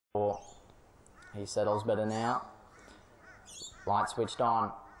He settles better now. Light switched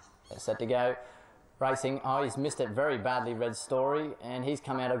on. They're set to go. Racing. Oh, he's missed it very badly, Red Story, and he's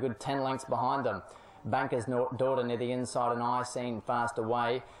come out a good 10 lengths behind them. Banker's Daughter near the inside and I seen fast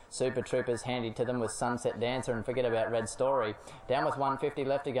away. Super Troopers handy to them with Sunset Dancer, and forget about Red Story. Down with 150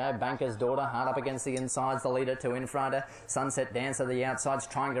 left to go. Banker's Daughter hard up against the insides. The leader, two in front her. Sunset Dancer the outsides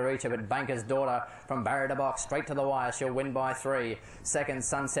trying to reach her, but Banker's Daughter from barrier to box straight to the wire. She'll win by 3. Second,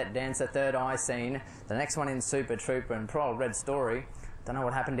 Sunset Dancer. Third, I Seen. The next one in Super Trooper, and poor old Red Story. Don't know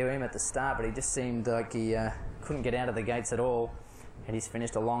what happened to him at the start, but he just seemed like he couldn't get out of the gates at all, and he's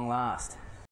finished a long last.